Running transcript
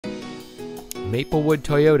Maplewood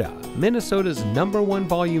Toyota, Minnesota's #1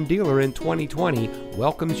 volume dealer in 2020,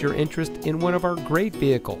 welcomes your interest in one of our great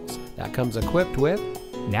vehicles that comes equipped with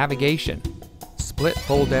navigation, split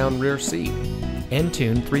fold-down rear seat,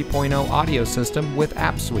 Entune 3.0 audio system with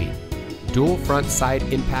app suite, dual front side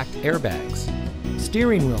impact airbags,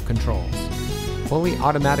 steering wheel controls, fully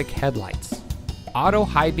automatic headlights, auto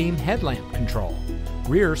high beam headlamp control,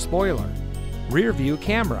 rear spoiler, rear view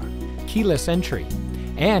camera, keyless entry,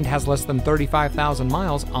 and has less than 35,000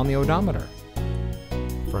 miles on the odometer.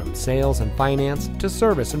 From sales and finance to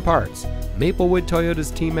service and parts, Maplewood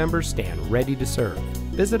Toyota's team members stand ready to serve.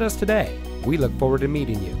 Visit us today. We look forward to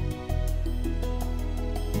meeting you.